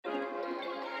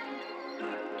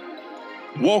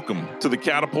Welcome to the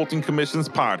Catapulting Commissions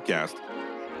podcast.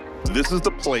 This is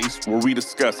the place where we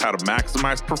discuss how to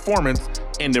maximize performance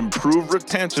and improve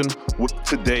retention with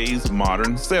today's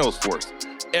modern sales force.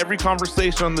 Every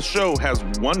conversation on the show has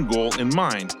one goal in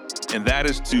mind, and that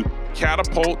is to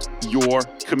catapult your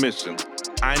commission.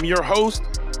 I'm your host,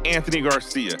 Anthony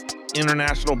Garcia,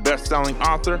 international best-selling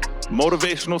author,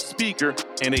 motivational speaker,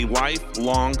 and a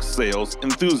lifelong sales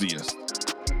enthusiast.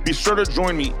 Be sure to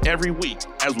join me every week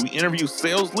as we interview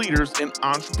sales leaders and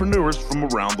entrepreneurs from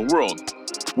around the world.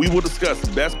 We will discuss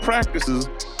best practices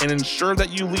and ensure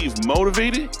that you leave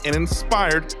motivated and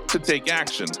inspired to take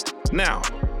action. Now,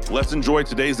 let's enjoy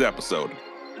today's episode.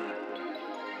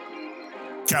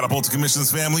 Catapulting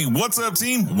Commissions family, what's up,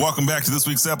 team? Welcome back to this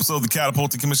week's episode of the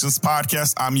Catapulting Commissions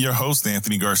podcast. I'm your host,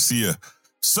 Anthony Garcia.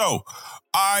 So,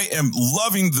 I am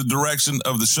loving the direction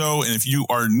of the show. And if you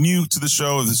are new to the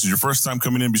show, if this is your first time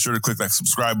coming in, be sure to click that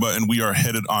subscribe button. We are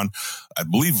headed on, I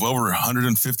believe, over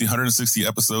 150, 160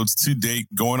 episodes to date,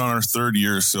 going on our third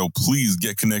year. So please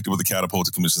get connected with the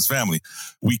Catapulting Commissions family.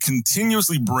 We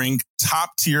continuously bring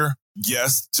top tier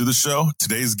guests to the show.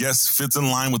 Today's guest fits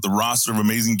in line with the roster of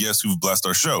amazing guests who've blessed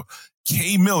our show.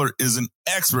 Kay Miller is an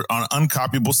expert on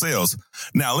uncopyable sales.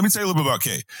 Now, let me tell you a little bit about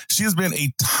Kay. She has been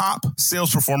a top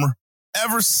sales performer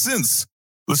ever since,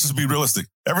 let's just be realistic,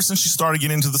 ever since she started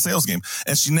getting into the sales game.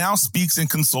 And she now speaks and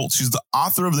consults. She's the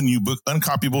author of the new book,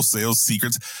 Uncopyable Sales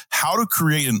Secrets, How to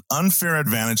Create an Unfair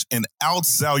Advantage and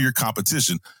Outsell Your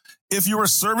Competition. If you're a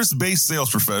service-based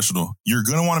sales professional, you're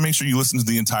going to want to make sure you listen to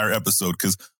the entire episode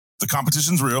because the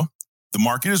competition's real, the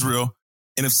market is real,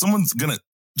 and if someone's going to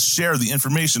share the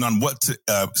information on what to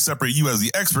separate you as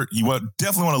the expert, you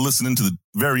definitely want to listen into the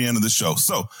very end of the show.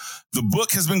 So the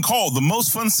book has been called the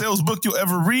most fun sales book you'll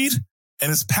ever read, and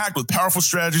it's packed with powerful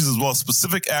strategies as well as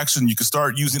specific action you can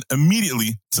start using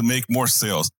immediately to make more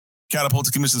sales.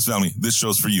 Catapulting Commissions family, this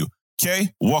show's for you.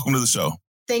 Kay, welcome to the show.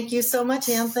 Thank you so much,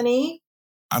 Anthony.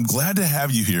 I'm glad to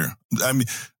have you here. I mean,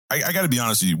 I got to be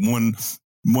honest with you.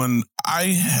 When I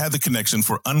had the connection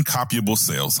for uncopyable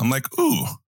sales, I'm like, ooh,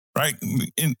 right?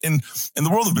 In the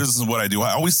world of business and what I do,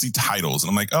 I always see titles and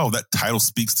I'm like, oh, that title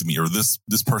speaks to me, or this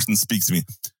person speaks to me.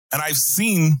 And I've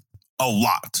seen a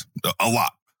lot.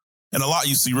 And a lot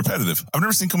you see repetitive. I've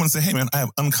never seen someone say, hey man, I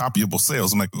have uncopyable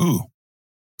sales. I'm like, ooh,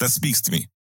 that speaks to me.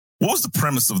 What was the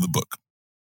premise of the book?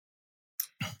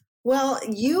 Well,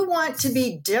 you want to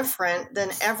be different than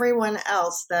everyone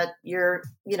else that your,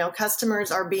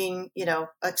 customers are being,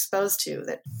 exposed to,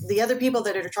 that the other people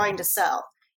that are trying to sell.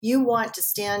 You want to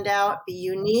stand out, be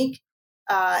unique,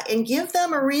 and give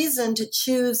them a reason to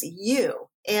choose you.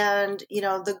 And,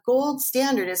 the gold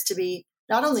standard is to be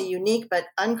not only unique, but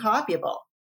uncopyable.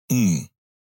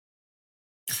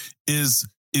 Is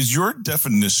your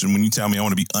definition, when you tell me I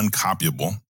want to be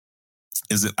uncopyable,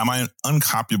 am I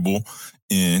uncopyable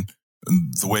in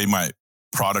the way my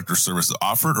product or service is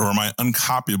offered, or am I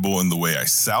uncopyable in the way I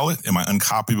sell it? Am I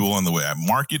uncopyable in the way I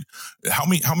market? Help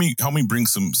me bring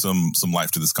some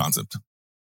life to this concept.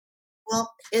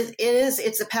 Well,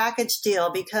 it's a package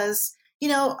deal because,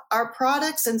 our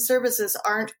products and services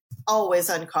aren't always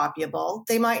uncopyable.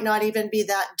 They might not even be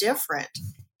that different.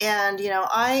 And,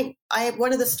 I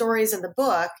one of the stories in the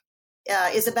book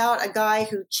is about a guy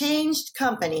who changed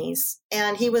companies,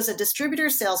 and he was a distributor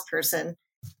salesperson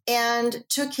and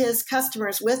took his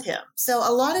customers with him. So a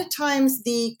lot of times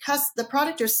the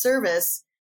product or service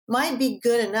might be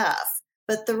good enough,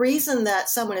 but the reason that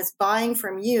someone is buying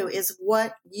from you is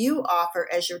what you offer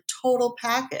as your total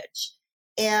package.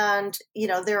 And,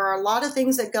 there are a lot of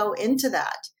things that go into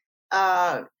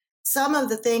that. Some of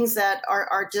the things that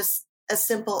are just as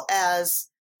simple as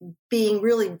being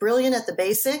really brilliant at the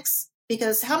basics,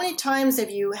 because how many times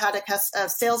have you had a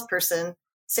salesperson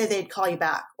say they'd call you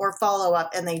back or follow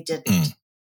up and they didn't?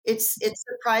 It's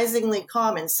surprisingly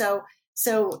common. So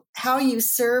how you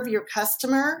serve your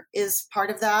customer is part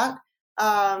of that.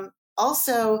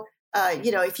 Also,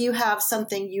 if you have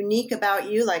something unique about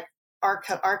you, like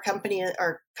our company,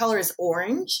 our color is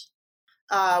orange.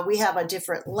 We have a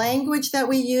different language that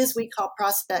we use. We call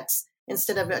prospects,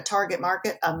 instead of a target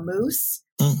market, a moose.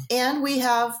 And we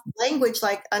have language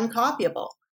like uncopyable.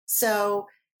 So,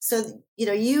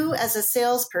 you as a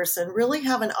salesperson really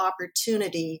have an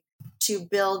opportunity to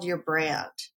build your brand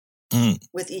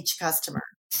with each customer.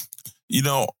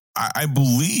 I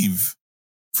believe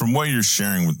from what you're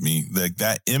sharing with me,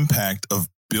 that impact of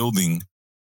building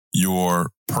your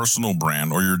personal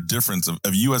brand or your difference of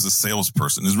you as a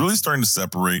salesperson is really starting to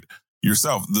separate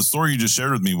yourself. The story you just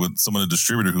shared with me with someone, a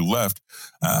distributor who left,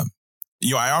 I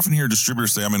often hear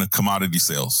distributors say, I'm in a commodity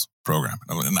sales program.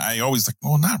 And I always like,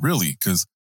 well, not really, because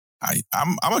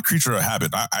I'm a creature of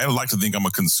habit. I like to think I'm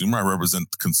a consumer. I represent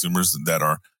consumers that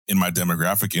are in my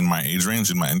demographic, in my age range,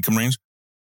 in my income range.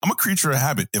 I'm a creature of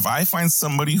habit. If I find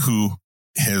somebody who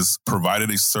has provided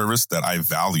a service that I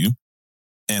value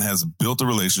and has built a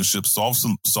relationship, solve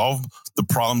the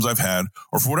problems I've had,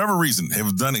 or for whatever reason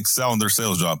have done excel in their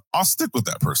sales job, I'll stick with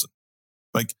that person.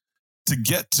 Like, to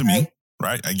get to me,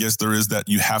 right? I guess there is that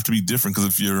you have to be different, because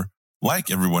if you're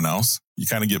like everyone else, you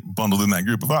kind of get bundled in that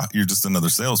group of, you're just another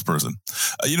salesperson.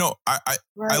 I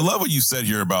love what you said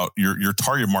here about your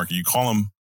target market. You call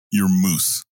them your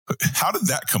moose. How did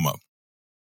that come up?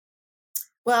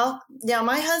 Well, now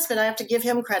my husband, I have to give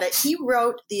him credit. He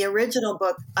wrote the original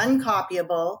book,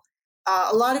 Uncopyable.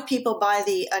 A lot of people buy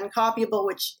the Uncopyable,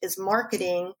 which is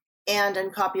marketing, and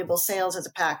Uncopyable sales as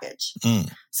a package.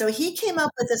 So he came up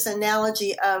with this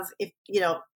analogy of, if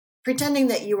pretending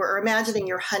that you were, or imagining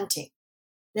you're hunting.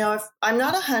 Now, if I'm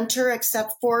not a hunter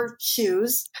except for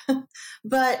shoes,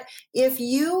 but if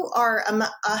you are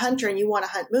a hunter and you want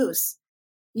to hunt moose,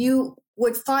 you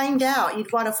would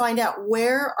you'd want to find out,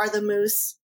 where are the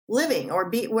moose living,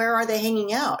 or where are they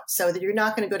hanging out, so that you're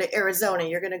not going to go to Arizona,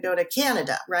 you're going to go to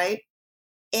Canada, right?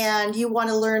 And you want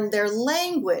to learn their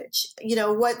language,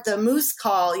 what the moose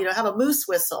call, have a moose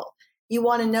whistle. You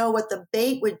want to know what the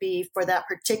bait would be for that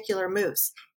particular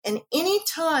moose. And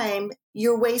anytime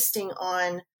you're wasting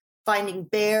on finding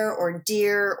bear or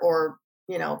deer or,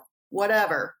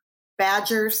 whatever,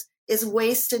 badgers, is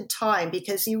wasted time,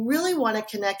 because you really want to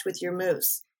connect with your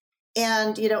moose.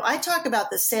 And, I talk about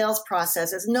the sales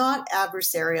process as not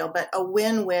adversarial, but a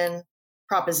win-win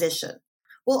proposition.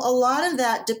 Well, a lot of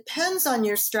that depends on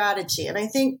your strategy. And I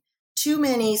think too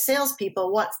many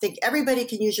salespeople think everybody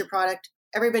can use your product,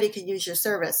 everybody can use your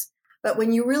service. But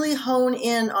when you really hone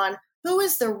in on who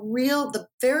is the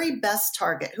very best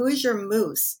target, who is your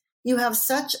moose, you have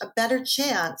such a better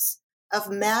chance of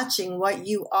matching what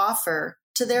you offer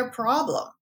to their problem.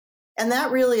 And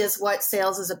that really is what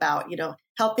sales is about,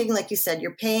 helping, like you said,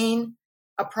 your pain,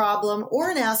 a problem, or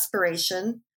an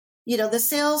aspiration. The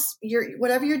sales,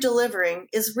 whatever you're delivering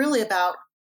is really about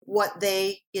what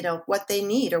they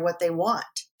need or what they want.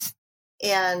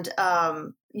 And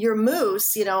your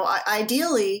moose,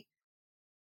 ideally,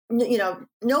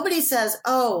 nobody says,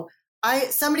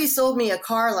 somebody sold me a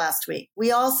car last week.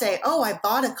 We all say, I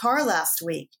bought a car last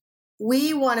week.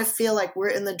 We want to feel like we're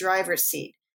in the driver's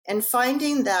seat. And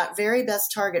finding that very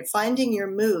best target, finding your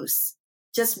moose,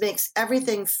 just makes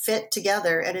everything fit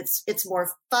together. And it's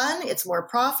more fun, it's more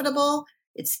profitable,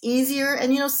 it's easier.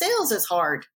 And, sales is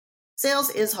hard.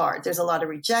 Sales is hard. There's a lot of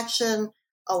rejection,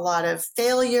 a lot of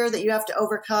failure that you have to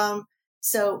overcome.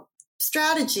 So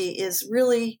strategy is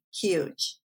really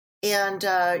huge. And,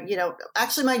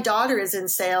 actually my daughter is in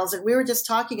sales, and we were just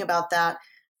talking about that,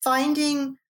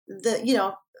 finding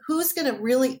who's going to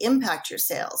really impact your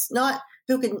sales, not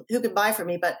who can buy from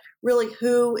me, but really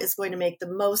who is going to make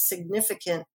the most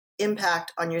significant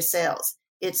impact on your sales.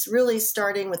 It's really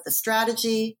starting with the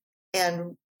strategy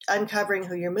and uncovering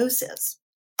who your moose is.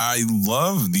 I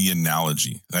love the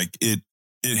analogy. Like, it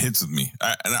hits with me.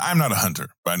 I'm not a hunter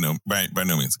by no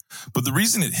means, but the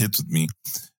reason it hits with me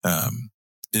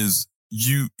is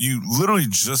you literally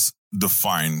just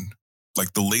define,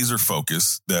 like, the laser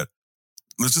focus that,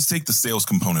 let's just take the sales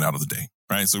component out of the day,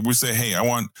 right? So we say, hey, I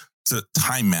want to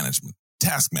time management,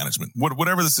 task management,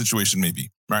 whatever the situation may be,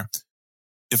 right?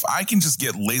 If I can just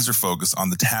get laser focus on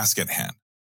the task at hand,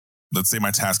 let's say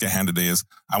my task at hand today is,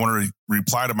 I want to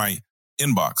reply to my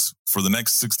inbox for the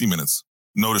next 60 minutes,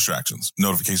 no distractions,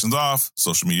 notifications off,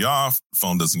 social media off,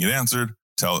 phone doesn't get answered,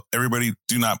 tell everybody,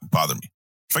 do not bother me.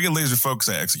 If I get laser focus,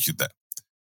 I execute that.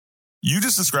 You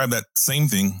just described that same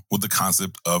thing with the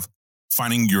concept of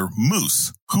finding your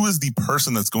moose. Who is the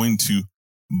person that's going to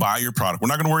buy your product? We're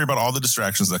not going to worry about all the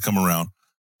distractions that come around.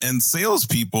 And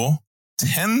salespeople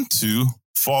tend to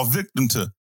fall victim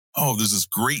to, there's this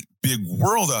great big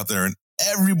world out there and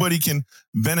everybody can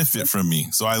benefit from me.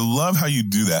 So I love how you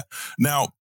do that. Now,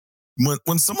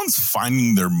 when someone's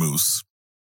finding their moose,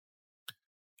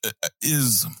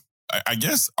 I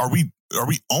guess, are we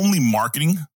only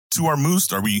marketing to our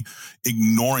moose? Are we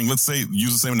ignoring, let's say,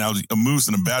 use the same analogy, a moose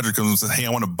and a badger comes and says, hey, I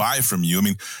want to buy from you. I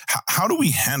mean, how do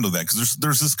we handle that? Because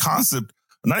there's this concept,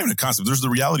 not even a concept, there's the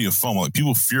reality of FOMO, like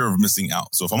people fear of missing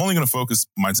out. So if I'm only going to focus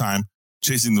my time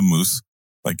chasing the moose,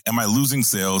 like, am I losing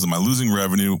sales? Am I losing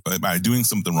revenue? Am I doing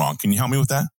something wrong? Can you help me with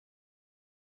that?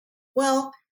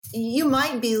 Well, you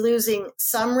might be losing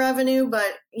some revenue, but,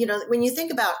 when you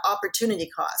think about opportunity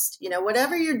cost,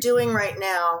 whatever you're doing right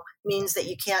now means that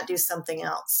you can't do something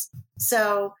else.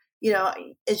 So,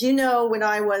 as you know, when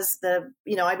I was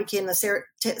I became the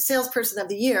salesperson of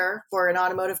the year for an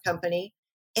automotive company,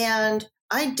 And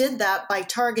I did that by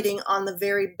targeting on the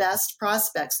very best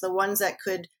prospects, the ones that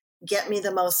could get me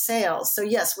the most sales. So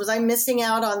yes, was I missing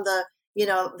out on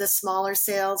the smaller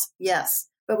sales? Yes.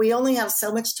 But we only have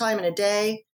so much time in a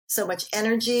day, so much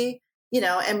energy,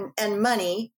 and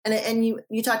money. And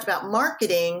you talked about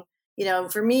marketing,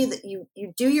 for me, that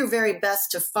you do your very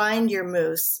best to find your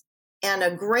moose. And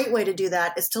a great way to do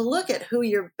that is to look at who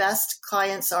your best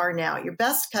clients are now, your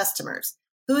best customers.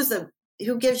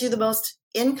 Who gives you the most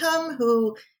income?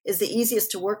 Who is the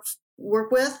easiest to work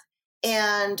with?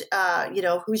 And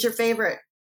who's your favorite?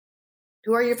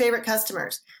 Who are your favorite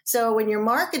customers? So when you're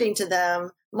marketing to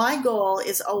them, my goal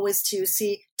is always to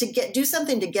do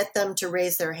something to get them to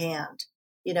raise their hand.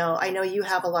 I know you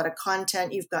have a lot of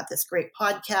content. You've got this great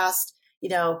podcast,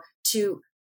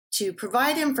 to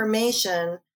provide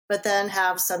information, but then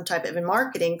have some type of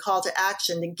marketing call to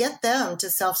action to get them to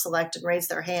self-select and raise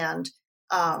their hand,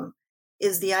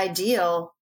 is the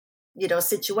ideal,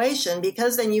 situation,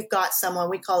 because then you've got someone,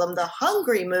 we call them the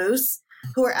hungry moose,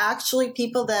 who are actually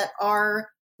people that are,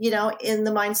 in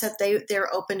the mindset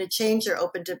they're open to change, they're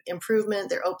open to improvement,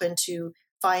 they're open to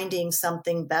finding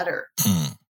something better.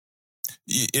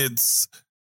 It's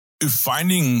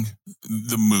finding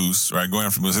the moose, right? Going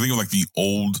after moose. I think of like the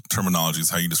old terminology is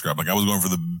how you describe. Like I was going for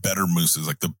the better mooses,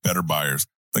 like the better buyers.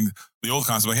 Like the old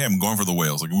concept, like, hey, I'm going for the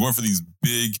whales. Like I'm going for these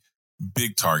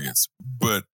big targets.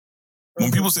 But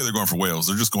when people say they're going for whales,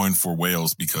 they're just going for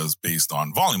whales because based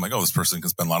on volume, like, oh, this person can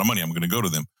spend a lot of money, I'm going to go to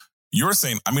them. You're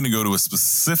saying I'm going to go to a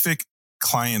specific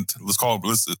client, let's call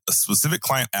it a specific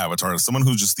client avatar, someone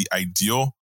who's just the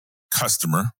ideal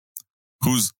customer,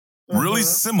 who's really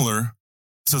similar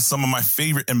to some of my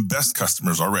favorite and best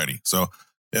customers already. So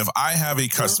if I have a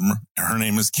customer, and her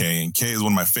name is Kay, and Kay is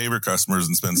one of my favorite customers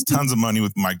and spends tons of money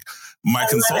with my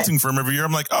consulting firm every year,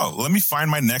 I'm like, oh, let me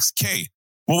find my next Kay.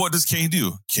 Well, what does Kay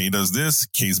do? Kay does this.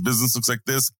 Kay's business looks like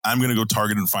this. I'm going to go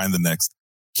target and find the next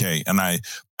Kay. And I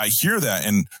hear that,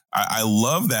 and I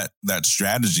love that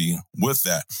strategy with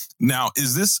that. Now,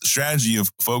 is this strategy of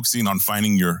focusing on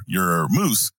finding your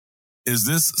moose, is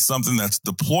this something that's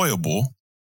deployable?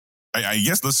 I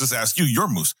guess let's just ask you, your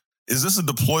moose. Is this a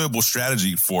deployable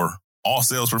strategy for all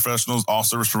sales professionals, all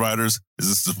service providers? Is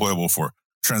this deployable for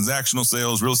transactional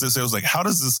sales, real estate sales? Like, how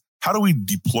do we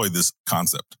deploy this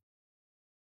concept?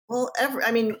 Well,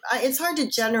 it's hard to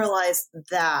generalize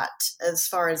that as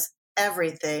far as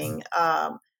everything.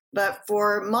 But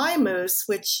for my moose,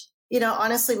 which,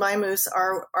 honestly, my moose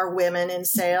are women in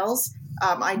sales.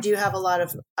 I do have a lot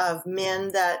of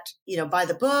men that, buy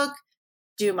the book,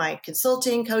 do my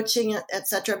consulting, coaching,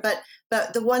 etc.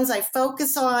 But the ones I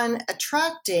focus on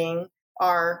attracting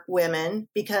are women,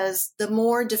 because the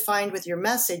more defined with your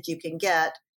message you can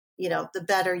get, the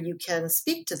better you can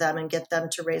speak to them and get them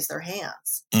to raise their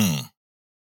hands.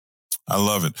 I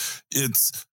love it.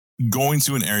 It's going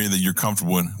to an area that you're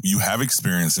comfortable in, you have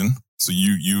experience in. So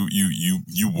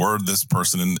you were this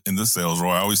person in the sales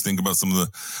role. I always think about some of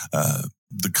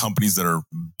the companies that are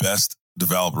best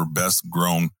developed or best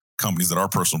grown companies that are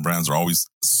personal brands are always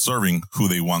serving who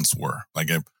they once were. Like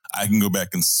I can go back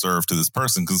and serve to this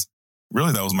person because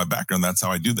really that was my background. That's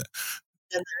how I do that.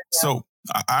 Yeah. So,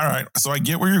 all right. So I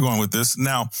get where you're going with this.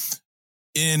 Now,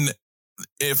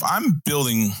 if I'm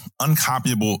building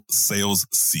uncopyable sales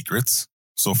secrets,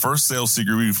 so first sales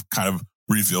secret we've kind of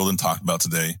revealed and talked about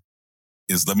today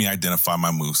is let me identify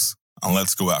my moose and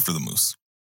let's go after the moose.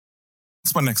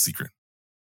 What's my next secret?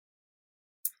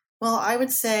 Well, I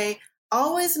would say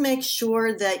always make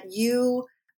sure that you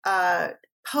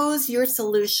pose your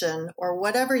solution or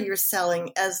whatever you're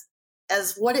selling as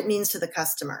what it means to the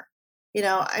customer.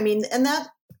 And that,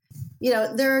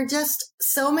 there are just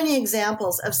so many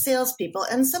examples of salespeople,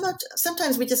 and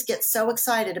sometimes we just get so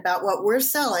excited about what we're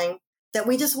selling that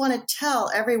we just want to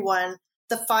tell everyone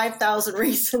the 5,000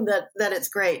 reasons that it's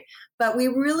great. But we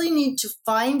really need to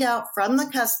find out from the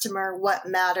customer what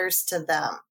matters to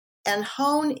them and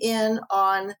hone in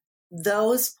on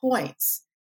those points.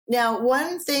 Now,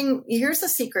 one thing, here's a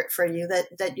secret for you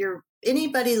that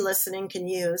anybody listening can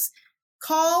use.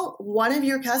 Call one of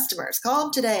your customers, call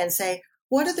them today and say,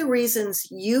 what are the reasons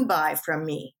you buy from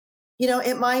me?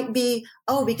 It might be,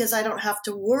 because I don't have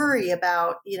to worry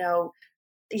about,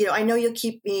 I know you'll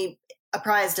keep me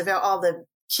apprised of all the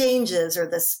changes or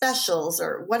the specials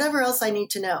or whatever else I need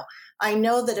to know. I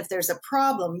know that if there's a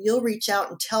problem, you'll reach out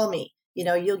and tell me.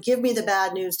 You'll give me the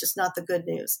bad news, just not the good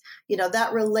news.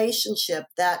 That relationship,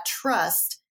 that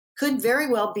trust could very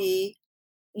well be,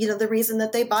 the reason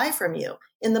that they buy from you.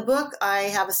 In the book, I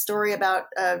have a story about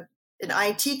an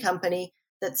IT company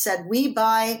that said, we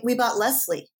bought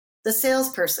Leslie, the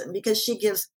salesperson, because she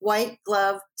gives white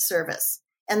glove service.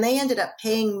 and they ended up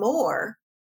paying more,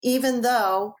 even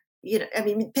though,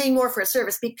 paying more for a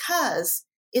service, because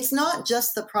it's not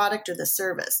just the product or the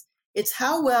service. It's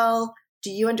how well do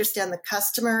you understand the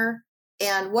customer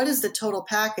and what is the total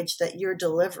package that you're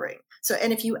delivering. So,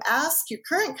 and if you ask your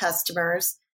current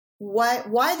customers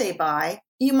why they buy,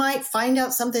 you might find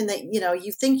out something that,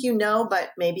 you think but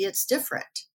maybe it's different.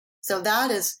 So that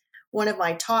is one of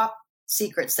my top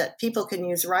secrets that people can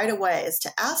use right away, is to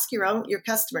ask your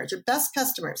customers, your best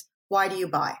customers, why do you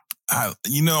buy?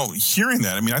 Hearing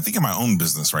that, I think of my own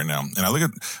business right now, and I look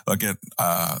at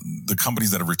the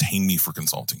companies that have retained me for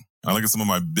consulting. I look at some of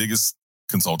my biggest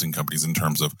consulting companies in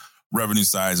terms of revenue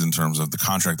size, in terms of the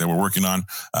contract that we're working on,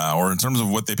 or in terms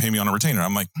of what they pay me on a retainer.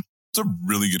 I'm like, it's a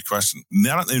really good question.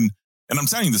 And I'm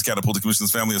telling you this, Catapulted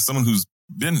Commissions family, as someone who's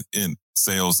been in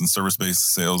sales and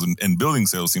service-based sales and building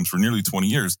sales teams for nearly 20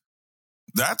 years.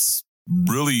 That's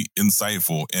really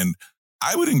insightful. And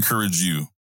I would encourage you,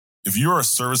 if you're a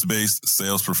service-based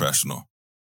sales professional,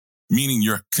 meaning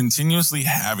you're continuously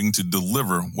having to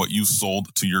deliver what you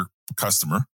sold to your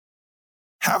customer,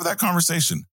 have that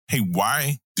conversation. Hey,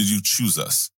 why did you choose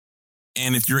us?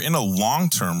 And if you're in a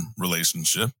long-term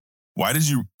relationship, why did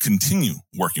you continue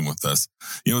working with us?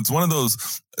 It's one of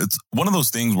those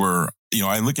things where,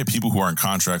 I look at people who are in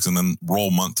contracts and then roll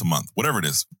month to month, whatever it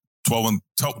is,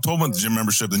 12-month gym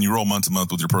membership, then you roll month to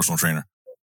month with your personal trainer.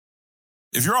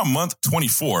 If you're on month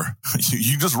 24,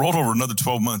 you just rolled over another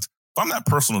 12 months. If I'm that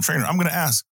personal trainer, I'm going to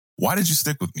ask, why did you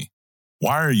stick with me?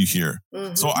 Why are you here?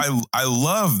 Mm-hmm. So I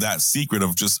love that secret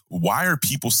of just, why are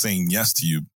people saying yes to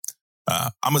you?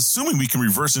 I'm assuming we can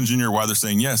reverse engineer why they're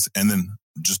saying yes and then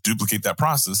just duplicate that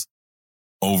process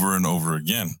over and over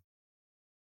again.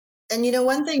 And,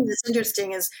 one thing that's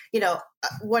interesting is,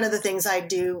 one of the things I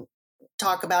do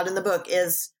talk about in the book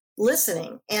is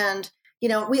listening. And,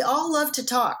 we all love to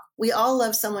talk. We all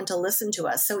love someone to listen to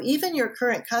us. So even your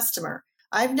current customer,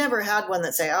 I've never had one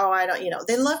that say, oh, I don't,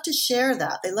 they love to share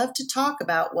that. They love to talk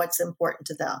about what's important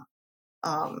to them.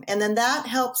 And then that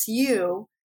helps you,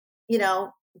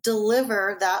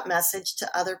 deliver that message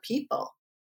to other people.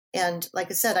 And like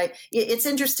I said, it's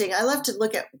interesting. I love to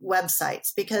look at websites,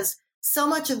 because so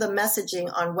much of the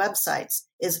messaging on websites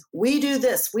is, we do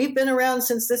this. We've been around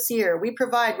since this year. We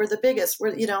provide, we're the biggest,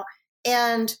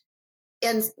 and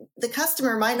the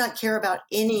customer might not care about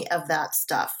any of that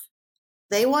stuff.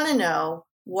 They want to know,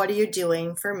 what are you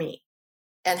doing for me?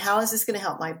 And how is this going to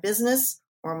help my business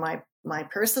or my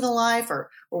personal life or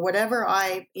whatever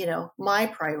my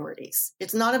priorities.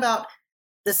 It's not about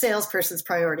the salesperson's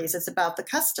priorities. It's about the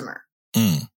customer.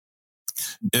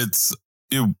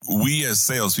 We as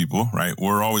salespeople, right?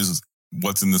 We're always,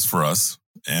 what's in this for us?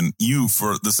 And you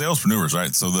for the salespreneurs,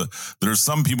 right? So there's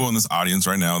some people in this audience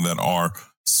right now that are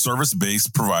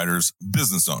service-based providers,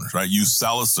 business owners, right? You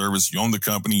sell a service, you own the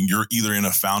company, you're either in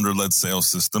a founder-led sales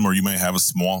system, or you may have a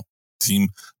small team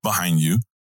behind you.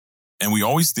 And we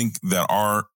always think that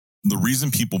the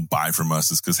reason people buy from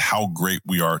us is because how great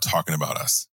we are talking about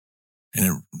us. And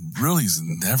it really is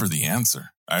never the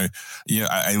answer. I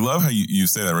love how you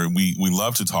say that, right? We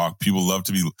love to talk. People love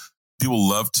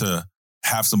to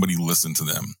have somebody listen to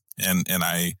them. And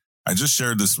I just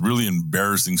shared this really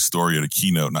embarrassing story at a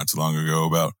keynote not too long ago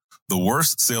about the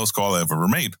worst sales call I've ever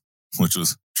made, which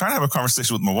was trying to have a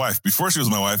conversation with my wife before she was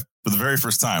my wife for the very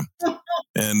first time.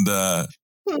 And,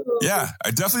 yeah,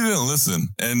 I definitely didn't listen.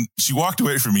 And she walked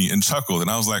away from me and chuckled. And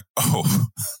I was like, oh,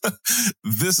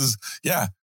 this is, yeah.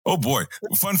 Oh boy.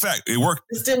 Fun fact. It worked.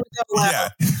 This didn't go well. Yeah.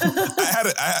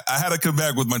 I had to come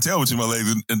back with my tail between my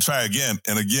legs and try again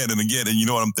and again and again. And you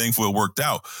know what? I'm thankful it worked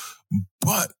out.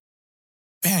 But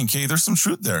man, Kay, there's some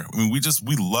truth there. I mean, we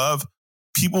love,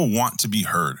 people want to be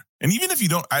heard. And even if you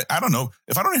don't, I don't know,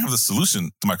 if I don't even have the solution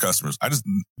to my customers,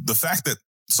 the fact that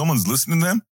someone's listening to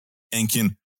them and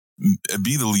can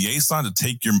be the liaison to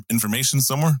take your information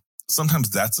somewhere, sometimes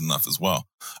that's enough as well.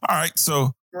 All right.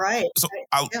 So, right. So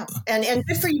yeah. And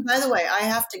good for you, by the way. I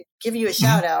have to give you a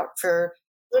shout out for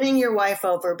winning your wife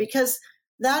over, because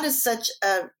that is such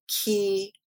a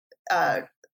key,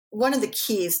 one of the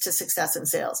keys to success in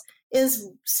sales is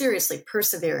seriously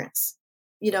perseverance,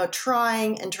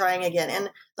 trying and trying again. And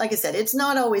like I said, it's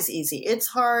not always easy. It's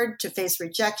hard to face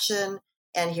rejection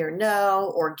and hear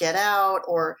no or get out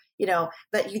or,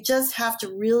 but you just have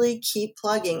to really keep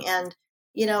plugging. And,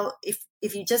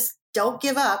 if you just don't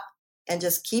give up and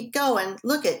just keep going,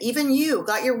 look at, even you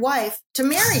got your wife to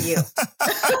marry you.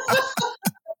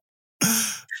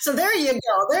 So there you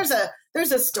go.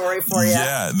 There's a story for you.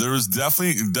 Yeah, there was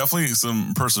definitely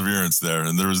some perseverance there,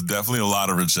 and there was definitely a lot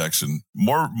of rejection.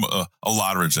 A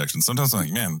lot of rejection. Sometimes I'm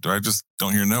like, man, do I just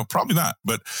don't hear no? Probably not.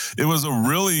 But it was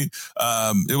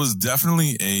it was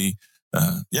definitely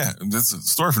that's a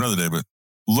story for another day. But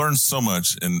learned so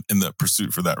much in the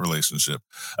pursuit for that relationship.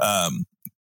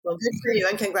 Well, good for you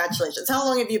and congratulations. How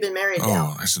long have you been married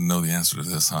now? Oh, I should know the answer to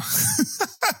this, huh?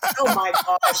 Oh my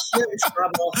gosh, you're in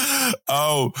trouble.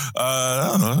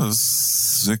 I don't know,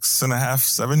 6.5,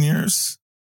 7 years.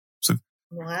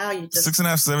 Wow, you just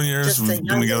 6.5, 7 years. We've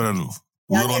been together a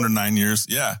little under 9 years.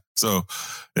 Yeah. So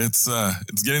it's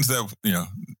getting to that,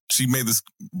 she made this,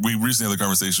 we recently had a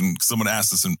conversation. Someone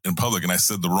asked us in public and I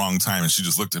said the wrong time and she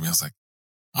just looked at me. I was like,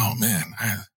 oh man,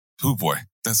 boy,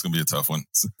 that's going to be a tough one.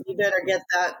 You better get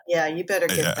that. Yeah, you better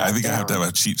get that. I think I have to have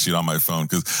a cheat sheet on my phone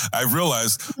because I've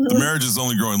realized the marriage is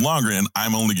only growing longer and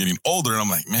I'm only getting older. And I'm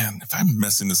like, man, if I'm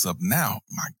messing this up now,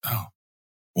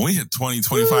 when we hit 20,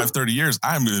 25, 30 years,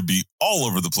 I'm going to be all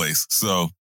over the place. So,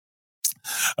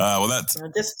 that's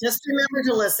just remember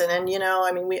to listen. And,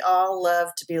 we all love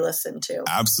to be listened to.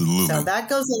 Absolutely. So that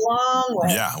goes a long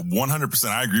way. Yeah, 100%.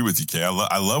 I agree with you, Kay.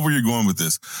 I love where you're going with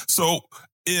this. So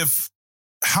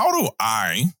how do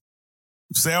I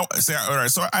say, all right,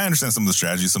 so I understand some of the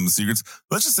strategies, some of the secrets.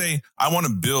 Let's just say I want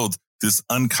to build this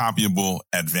uncopyable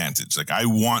advantage. Like I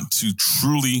want to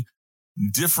truly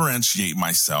differentiate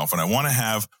myself and I want to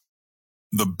have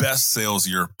the best sales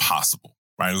year possible,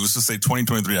 right? Let's just say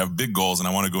 2023, I have big goals and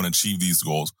I want to go and achieve these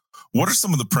goals. What are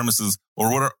some of the premises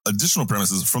or what are additional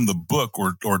premises from the book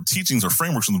or teachings or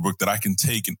frameworks from the book that I can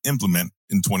take and implement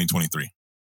in 2023?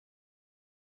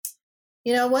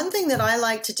 One thing that I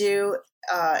like to do,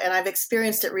 and I've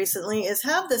experienced it recently, is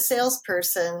have the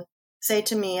salesperson say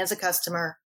to me as a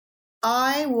customer,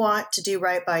 I want to do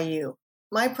right by you.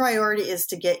 My priority is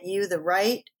to get you the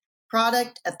right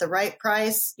product at the right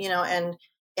price, and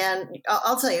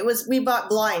I'll tell you, we bought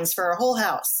blinds for our whole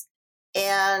house.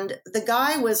 And the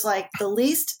guy was like the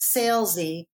least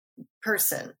salesy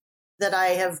person that I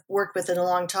have worked with in a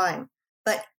long time.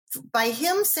 But by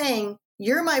him saying,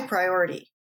 you're my priority,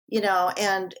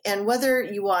 and whether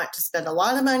you want to spend a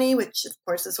lot of money, which of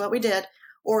course is what we did,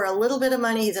 or a little bit of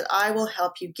money, he said, I will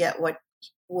help you get what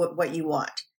you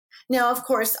want. Now, of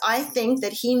course, I think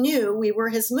that he knew we were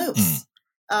his moose.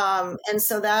 And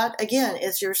so that, again,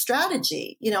 is your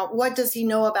strategy. What does he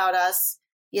know about us,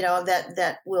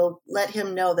 that will let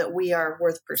him know that we are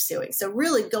worth pursuing? So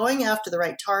really going after the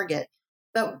right target.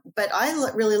 But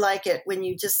I really like it when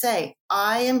you just say,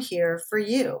 I am here for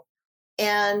you.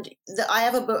 And I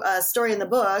have a story in the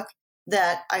book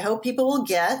that I hope people will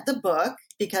get the book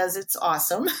because it's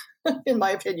awesome, in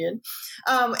my opinion.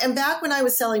 And back when I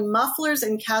was selling mufflers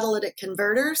and catalytic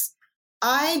converters,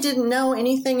 I didn't know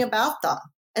anything about them.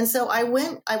 And so I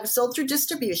was sold through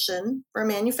distribution for a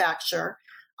manufacturer.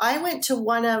 I went to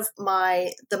one of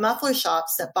the muffler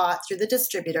shops that bought through the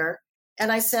distributor.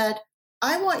 And I said,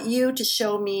 I want you to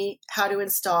show me how to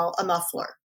install a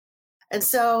muffler. And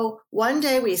so one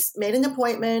day we made an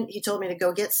appointment. He told me to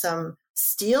go get some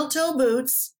steel toe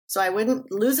boots so I wouldn't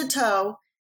lose a toe.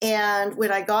 And when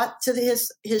I got to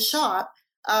his shop,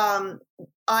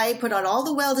 I put on all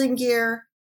the welding gear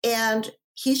and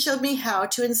he showed me how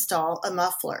to install a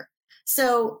muffler.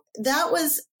 So that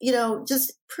was,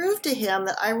 just proved to him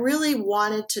that I really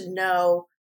wanted to know,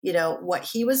 what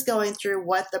he was going through,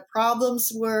 what the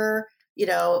problems were,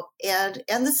 and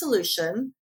the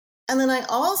solution. And then I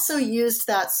also used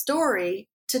that story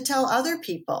to tell other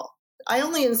people. I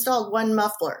only installed one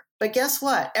muffler, but guess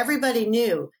what? Everybody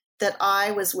knew that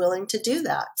I was willing to do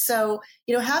that. So,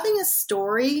 having a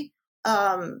story,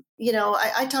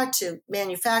 I talk to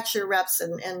manufacturer reps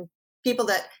and people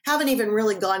that haven't even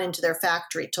really gone into their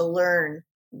factory to learn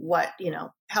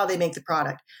how they make the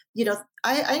product.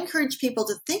 I encourage people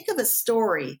to think of a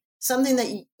story, something that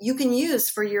you can use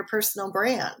for your personal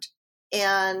brand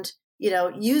and,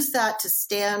 use that to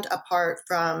stand apart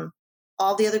from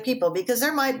all the other people, because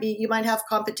you might have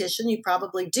competition. You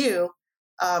probably do,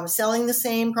 selling the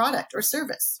same product or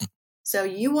service. So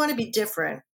you want to be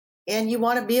different and you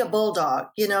want to be a bulldog.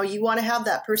 You want to have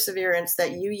that perseverance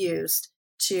that you used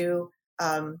to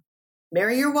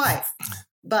marry your wife,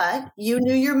 but you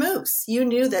knew your moose. You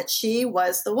knew that she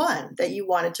was the one that you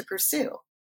wanted to pursue.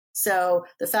 So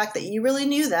the fact that you really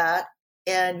knew that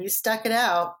and you stuck it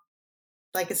out,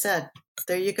 like I said,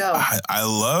 there you go. I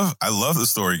love the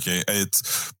story, Kay.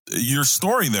 It's your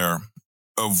story there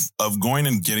of going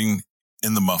and getting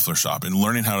in the muffler shop and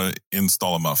learning how to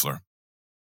install a muffler.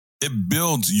 It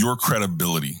builds your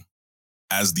credibility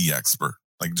as the expert.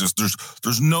 Like just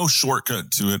there's no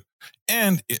shortcut to it.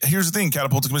 And here's the thing,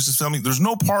 Catapult to Commissions family, there's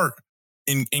no part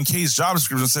in Kay's job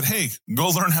description that said, hey, go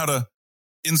learn how to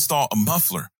install a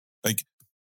muffler. Like,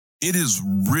 it is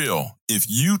real. If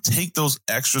you take those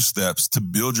extra steps to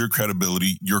build your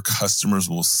credibility, your customers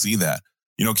will see that.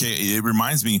 You know, Kay, it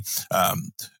reminds me,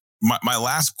 my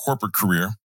last corporate career,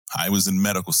 I was in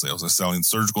medical sales. I was selling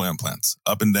surgical implants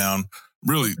up and down,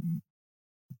 really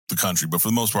the country, but for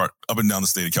the most part, up and down the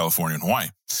state of California and Hawaii.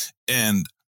 And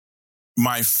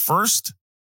my first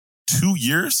 2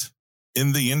 years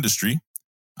in the industry,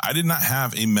 I did not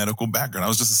have a medical background. I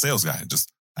was just a sales guy.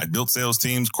 I built sales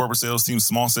teams, corporate sales teams,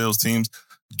 small sales teams,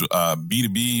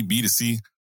 B2B, B2C, and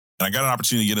I got an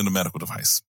opportunity to get into medical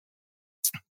device.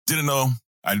 Didn't know.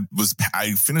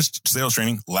 I finished sales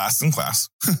training last in class.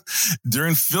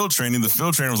 During field training, the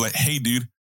field trainer was like, hey, dude,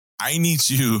 I need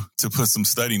you to put some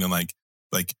studying in, like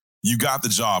you got the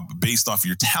job based off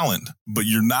your talent, but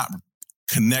you're not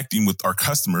connecting with our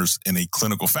customers in a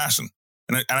clinical fashion.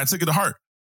 And I took it to heart.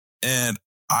 And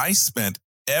I spent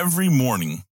every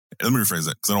morning, let me rephrase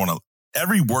that, because I don't want to,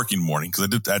 every working morning, because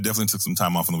I definitely took some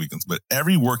time off on the weekends, but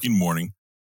every working morning,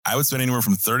 I would spend anywhere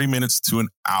from 30 minutes to an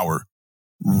hour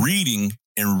reading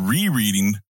and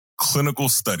rereading clinical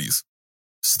studies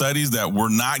that were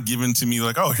not given to me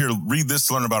like, oh, here, read this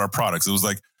to learn about our products. It was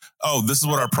like, oh, this is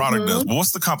what our product does. But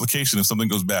what's the complication if something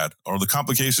goes bad? Or the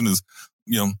complication is,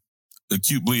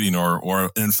 acute bleeding or an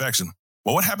infection.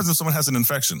 Well, what happens if someone has an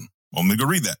infection? Well, let me go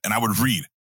read that. And I would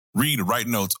write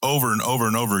notes over and over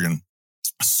and over again,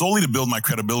 solely to build my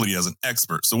credibility as an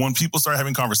expert. So when people start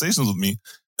having conversations with me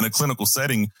in a clinical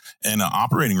setting in an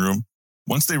operating room,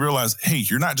 once they realize, hey,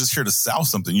 you're not just here to sell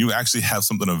something, you actually have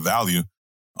something of value.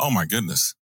 Oh my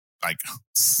goodness. Like,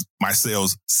 my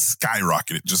sales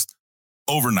skyrocketed just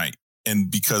overnight.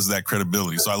 And because of that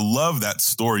credibility. So I love that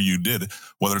story you did,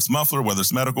 whether it's muffler, whether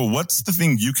it's medical. What's the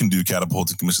thing you can do, Catapult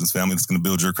to Commissions family, that's going to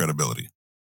build your credibility?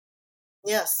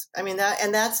 Yes. I mean,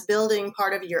 that's building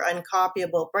part of your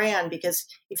uncopyable brand, because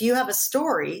if you have a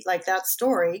story like that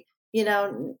story,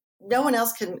 no one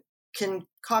else can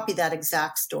copy that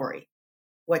exact story,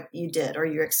 what you did or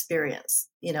your experience.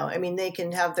 I mean, they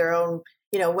can have their own,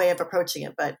 way of approaching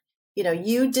it, but,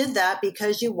 you did that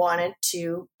because you wanted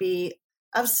to be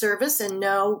of service and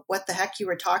know what the heck you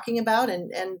were talking about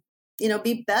and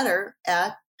be better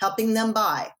at helping them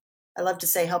buy. I love to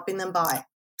say helping them buy.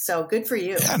 So good for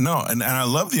you. Yeah, no. And I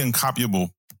love the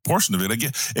uncopyable portion of it.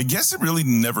 I guess it really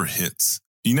never hits.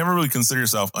 You never really consider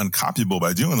yourself uncopyable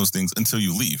by doing those things until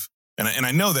you leave. And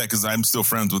I know that because I'm still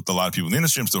friends with a lot of people in the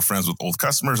industry. I'm still friends with old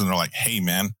customers, and they're like, hey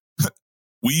man,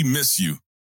 we miss you.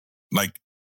 Like,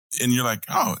 and you're like,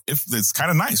 oh, if it's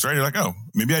kind of nice, right? You're like, oh,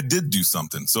 maybe I did do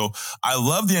something. So I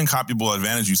love the uncopyable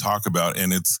advantage you talk about.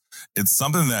 And it's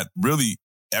something that really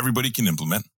everybody can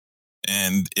implement.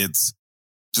 And it's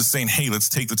just saying, hey, let's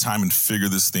take the time and figure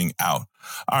this thing out.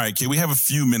 All right, Kay, we have a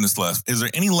few minutes left. Is there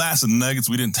any last nuggets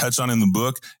we didn't touch on in the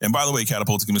book? And by the way,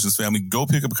 Catapult to Commissions family, go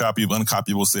pick up a copy of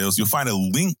Uncopyable Sales. You'll find a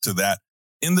link to that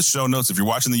in the show notes. If you're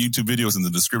watching the YouTube video, it's in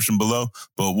the description below,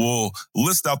 but we'll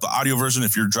list out the audio version.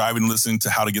 If you're driving, listening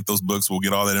to how to get those books, we'll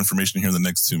get all that information here in the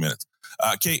next 2 minutes.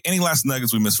 Kay, any last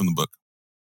nuggets we missed from the book?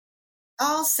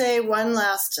 I'll say one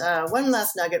last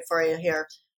nugget for you here.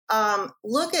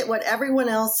 Look at what everyone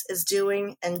else is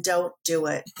doing and don't do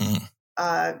it.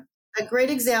 A great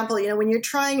example, when you're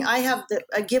trying, I have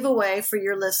a giveaway for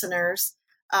your listeners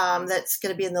that's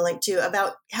going to be in the link too,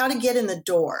 about how to get in the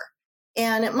door.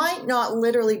 And it might not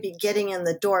literally be getting in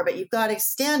the door, but you've got to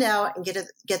stand out and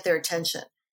get their attention.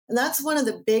 And that's one of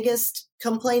the biggest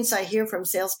complaints I hear from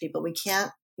salespeople. We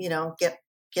can't, get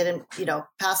in,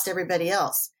 past everybody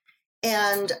else.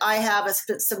 And I have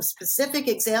some specific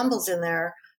examples in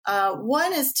there.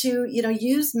 One is to,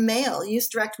 use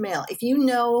direct mail. If you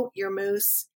know your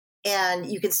moose, and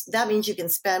that means you can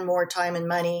spend more time and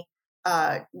money.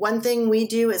 One thing we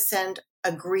do is send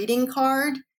a greeting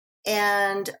card.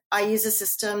 And I use a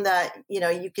system that,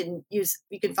 you can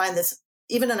find this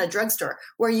even in a drugstore,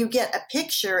 where you get a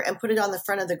picture and put it on the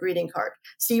front of the greeting card.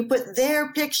 So you put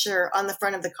their picture on the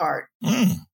front of the card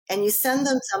and you send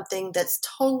them something that's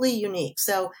totally unique.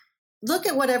 So look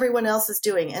at what everyone else is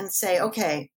doing and say,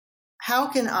 okay, how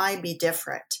can I be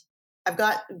different? I've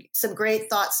got some great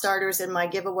thought starters in my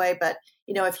giveaway, but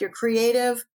if you're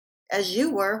creative as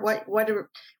you were, what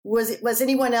was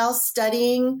anyone else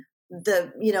studying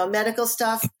the medical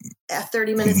stuff at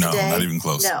 30 minutes a day? No, not even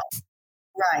close. No.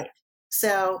 Right.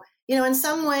 So, in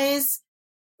some ways,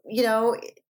 it's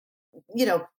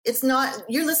not,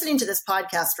 you're listening to this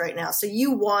podcast right now. So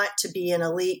you want to be an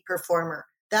elite performer.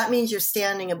 That means you're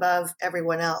standing above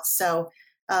everyone else. So,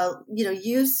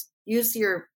 use use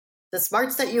the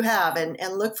smarts that you have and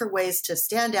look for ways to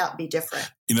stand out and be different.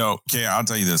 Kay, I'll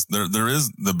tell you this. There is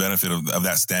the benefit of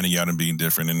that standing out and being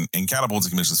different. And Catapult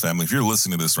Commissions family, if you're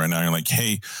listening to this right now, you're like,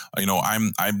 hey,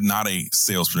 I'm not a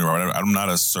salespreneur. I'm not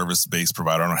a service-based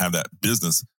provider. I don't have that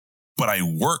business. But I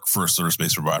work for a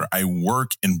service-based provider. I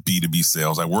work in B2B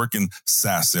sales. I work in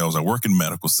SaaS sales. I work in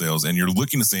medical sales. And you're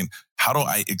looking to saying, how do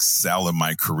I excel in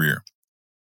my career?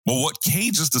 Well, what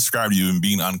Kay just described to you in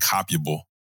being uncopyable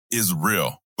is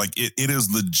real. Like it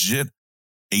is legit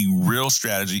a real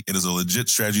strategy. It is a legit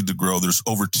strategy to grow. There's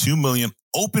over 2 million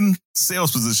open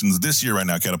sales positions this year right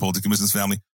now, Catapult Commissions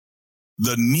family.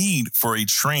 The need for a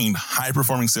trained,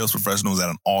 high-performing sales professional is at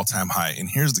an all-time high. And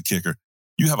here's the kicker.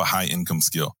 You have a high-income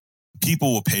skill.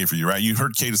 People will pay for you, right? You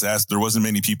heard Kay just ask, there wasn't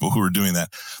many people who were doing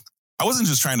that. I wasn't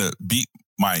just trying to be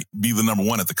the number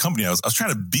one at the company. I was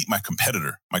trying to beat my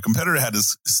competitor. My competitor had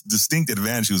this distinct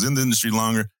advantage. He was in the industry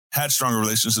longer, had stronger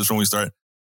relationships when we started.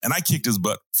 And I kicked his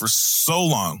butt for so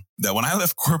long that when I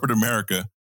left corporate America,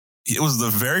 it was the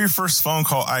very first phone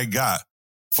call I got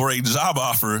for a job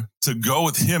offer to go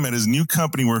with him at his new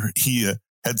company where he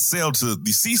had sailed to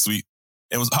the C-suite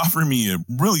and was offering me a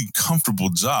really comfortable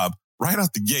job right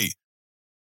out the gate.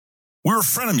 We were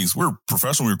frenemies. We were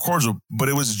professional. We were cordial, but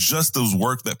it was just those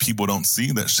work that people don't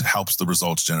see that helps the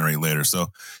results generate later. So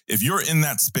if you're in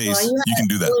that space, you can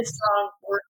do that. Really strong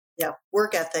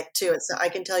work ethic too. I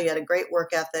can tell you had a great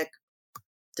work ethic,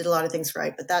 did a lot of things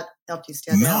right, but that helped you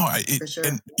stand out for sure.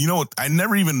 And you know what? I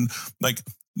never even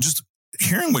just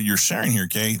hearing what you're sharing here,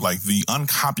 Kay, like the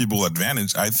uncopyable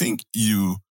advantage. I think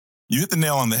you hit the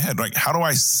nail on the head. Like, how do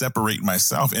I separate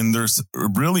myself? And it's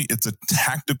a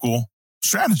tactical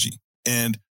strategy.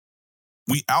 And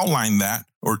we outlined that,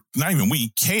 or not even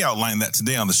we, Kay outlined that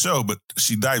today on the show, but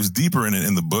she dives deeper in it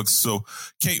in the books. So,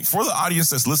 Kay, for the audience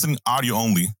that's listening audio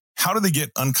only, how do they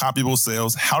get uncopyable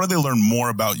sales? How do they learn more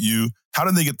about you? How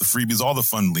do they get the freebies, all the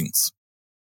fun links?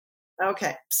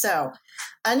 Okay. So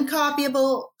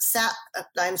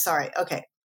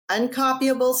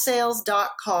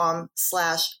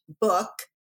uncopyablesales.com/book.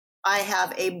 I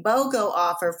have a BOGO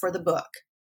offer for the book.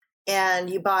 And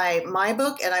you buy my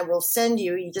book and I will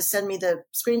you just send me the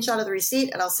screenshot of the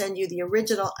receipt and I'll send you the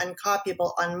original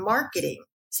Uncopyable on Marketing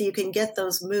so you can get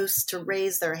those moose to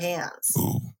raise their hands.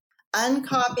 Ooh.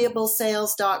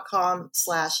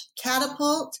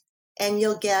 Uncopyablesales.com/catapult, and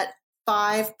you'll get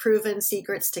 5 proven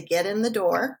secrets to get in the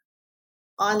door.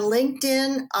 On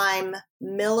LinkedIn, I'm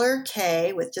Miller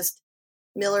K with just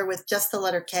the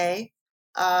letter K.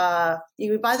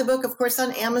 You can buy the book, of course,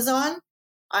 on Amazon.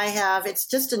 It's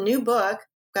just a new book,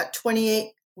 got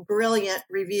 28 brilliant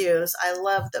reviews. I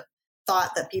love the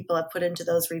thought that people have put into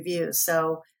those reviews.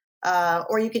 So,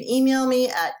 or you can email me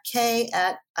at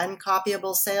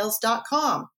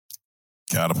k@uncopyablesales.com.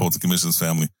 Catapult Commissions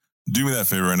family. Do me that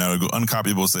favor right now. Go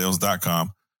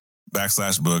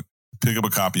uncopyablesales.com/book. Pick up a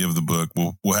copy of the book.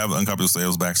 We'll have Uncopyable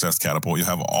Sales /Catapult. You'll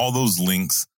have all those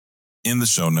links in the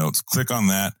show notes. Click on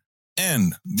that.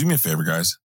 And do me a favor,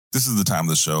 guys. This is the time of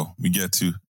the show we get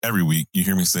to every week. You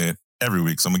hear me say it every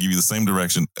week. So I'm going to give you the same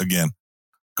direction again.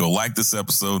 Go like this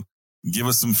episode, give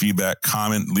us some feedback,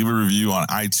 comment, leave a review on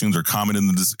iTunes or comment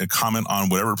on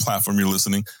whatever platform you're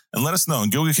listening and let us know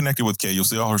and go get connected with Kay. You'll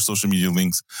see all her social media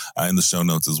links in the show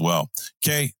notes as well.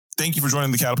 Kay, thank you for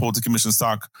joining the Catapult to Commissions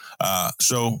Talk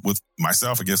show with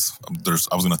myself. I guess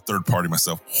I was in a third party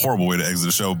myself. Horrible way to exit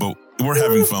the show, but we're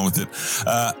having fun with it.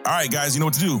 All right, guys, you know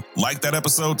what to do. Like that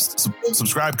episode,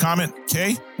 subscribe, comment.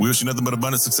 Kay, we wish you nothing but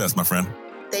abundant success, my friend.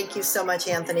 Thank you so much,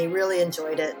 Anthony. Really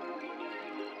enjoyed it.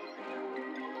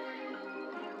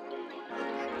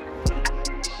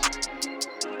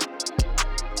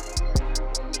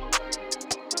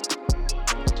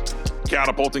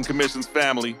 Catapulting Commissions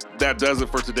family, that does it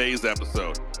for today's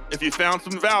episode. If you found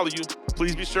some value,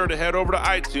 please be sure to head over to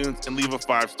iTunes and leave a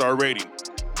 5-star rating.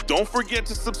 Don't forget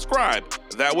to subscribe.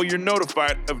 That way you're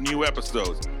notified of new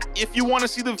episodes. If you want to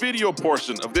see the video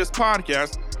portion of this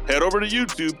podcast, head over to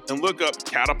YouTube and look up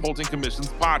Catapulting Commissions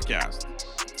Podcast.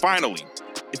 Finally,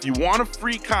 if you want a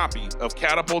free copy of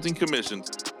Catapulting Commissions,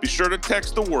 be sure to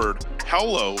text the word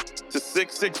HELLO to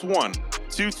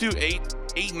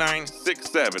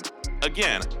 661-228-8967.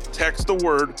 Again, text the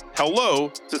word HELLO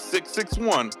to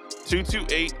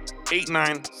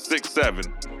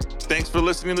 661-228-8967. Thanks for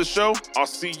listening to the show. I'll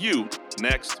see you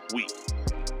next week.